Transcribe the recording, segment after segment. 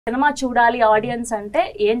Cinema చూడాలి audience అంటే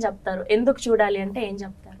ఏం చెప్తారు? ఎందుకు చూడాలి అంటే ఏం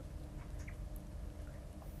చెప్తారు?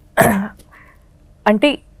 అంటే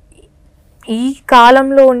ఈ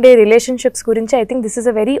కాలంలో ఉండే రిలేషన్షిప్స్ గురించి I think this is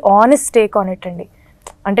a very honest take on it అండి.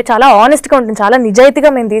 అంటే చాలా ఆనెస్ట్గా ఉంటుంది, చాలా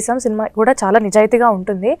నిజాయితీగా మేము తీసాం, సినిమా కూడా చాలా నిజాయితీగా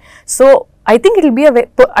ఉంటుంది. So I think it will be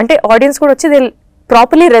అంటే ఆడియన్స్ కూడా వచ్చి దే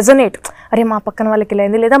ప్రాపర్లీ రెజొనేట్, అరే మా పక్కన వాళ్ళకి ఇలా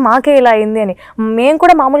అయింది లేదా మాకే ఇలా అయింది అని. మేము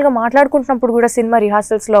కూడా మామూలుగా మాట్లాడుకుంటున్నప్పుడు కూడా సినిమా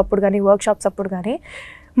రిహార్సల్స్లో అప్పుడు కానీ వర్క్షాప్స్ అప్పుడు కానీ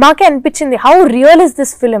మాకే అనిపించింది how real is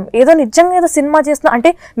this film. ఏదో నిజంగా ఏదో సినిమా చేస్తున్నా అంటే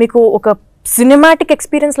మీకు ఒక సినిమాటిక్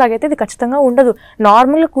ఎక్స్పీరియన్స్ లాగైతే ఇది ఖచ్చితంగా ఉండదు.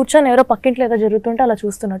 నార్మల్గా కూర్చొని ఎవరో పక్కింట్లో ఏదో జరుగుతుంటే అలా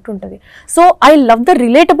చూస్తున్నట్టు ఉంటుంది. So I love the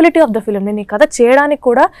relatability of the film. నేను ఈ కథ చేయడానికి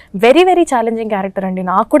కూడా వెరీ వెరీ ఛాలెంజింగ్ క్యారెక్టర్ అండి.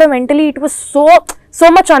 నాకు కూడా mentally it was so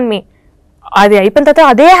much on me. అది అయిపోయిన తర్వాత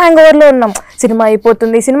అదే హ్యాంగ్ ఓవర్లో ఉన్నాం, సినిమా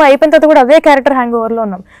అయిపోతుంది, సినిమా అయిపోయిన తర్వాత కూడా అదే క్యారెక్టర్ హ్యాంగ్ ఓవర్లో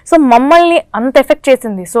ఉన్నాం. సో మమ్మల్ని అంత ఎఫెక్ట్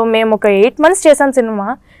చేసింది. సో మేము ఒక 8 months చేసాం సినిమా.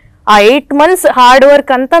 ఆ 8 months హార్డ్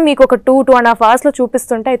వర్క్ అంతా మీకు ఒక 2.5 hours లో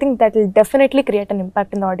చూపిస్తుంటే I think that will definitely create an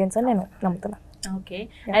impact in the audience అని నేను నమ్ముతున్నాను. ఓకే,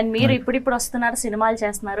 అండ్ మీరు ఇప్పుడు వస్తున్నారు, సినిమాలు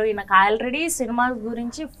చేస్తున్నారు, నాకు ఆల్రెడీ సినిమా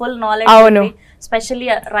గురించి ఫుల్ నాలెడ్జ్ ఉంది. స్పెషల్లీ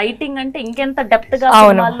రైటింగ్ అంటే ఇంకెంత డెప్త్ గా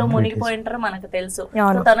సినిమాల్లో మునిగిపోయి ఉంటారో మనకు తెలుసు.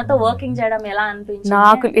 తనతో వర్కింగ్ చేయడం ఎలా అనిపించింది?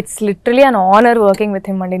 నాకు it's literally an honour working with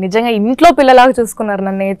him అండి. నిజంగా ఇంట్లో పిల్లలాగా చూసుకున్నారు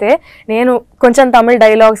నన్ను. అయితే నేను కొంచెం తమిళ్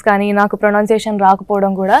డైలాగ్స్ కానీ నాకు ప్రొనౌన్సియేషన్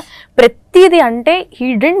రాకపోవడం కూడా ప్రతిదీ అంటే he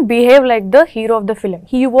didn't behave like the hero of the film.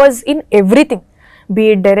 He was in everything, be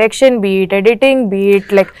it direction, be it editing, be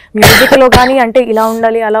it like మ్యూజిక్లో కానీ అంటే ఇలా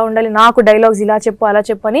ఉండాలి అలా ఉండాలి, నాకు డైలాగ్స్ ఇలా చెప్పు అలా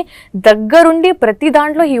చెప్పు అని దగ్గరుండి ప్రతి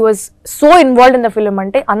దాంట్లో he was so involved in the film.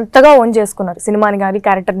 అంటే అంతగా ఓన్ చేసుకున్నారు సినిమాని కానీ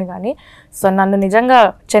క్యారెక్టర్ని కానీ. సో నన్ను నిజంగా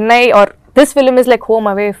Chennai are this film is like home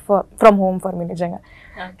away from home for me నిజంగా.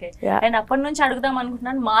 ఓకే, అండ్ అప్పటి నుంచి అడుగుదాం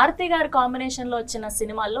అనుకుంటున్నాను, మారుతి గారి కాంబినేషన్లో వచ్చిన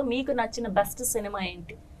సినిమాల్లో మీకు నచ్చిన బెస్ట్ సినిమా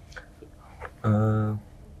ఏంటి?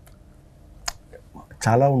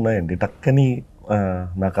 చాలా ఉన్నాయండి, టక్కని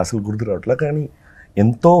నాకు అసలు గుర్తు రావట్లే, కానీ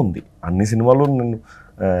ఎంతో ఉంది అన్ని సినిమాలు. నేను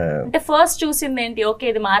అంటే ఫస్ట్ చూసింది ఏంటి? ఓకే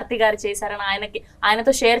ఇది మారుతి గారు చేశారని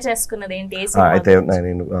ఆయనతో షేర్ చేసుకున్నది ఏంటి? అయితే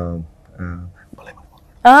నేను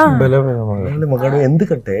మగాడు,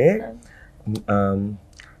 ఎందుకంటే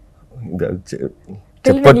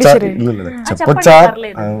చెప్పొచ్చా?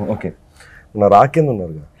 ఓకే, నా రాకేంద్ర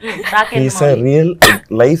ఉన్నారు కదా, he's a real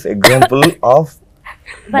life example of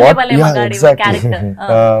exactly.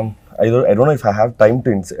 I don't know if I have time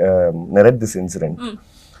to narrate this incident.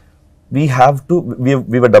 We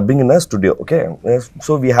were dubbing in a studio, okay?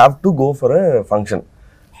 So we have to go for a function.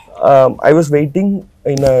 I was waiting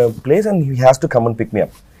in a place and he has to come and pick me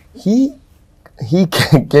up. He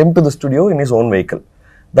came to the studio in his own vehicle.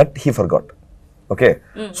 That he forgot. Okay?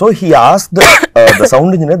 So he asked the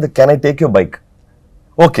sound engineer, can I take your bike?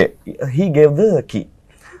 Okay. He gave the key.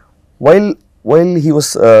 While he was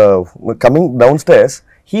coming downstairs,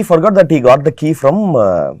 he forgot that he got the key from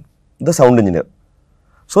the sound engineer.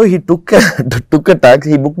 So he took a taxi,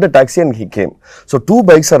 he booked a taxi and he came. So 2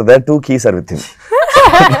 bikes are there, 2 keys are with him.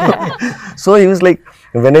 So he was like,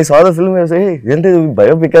 when I saw the film, I was like, hey, isn't it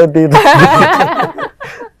biopic?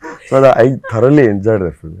 So I thoroughly enjoyed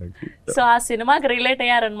the film actually. So ఆ సినిమాకి relate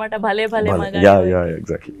అయ్యారన్నమాట, భలే భలే మగాడు. Yeah,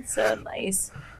 exactly. So nice.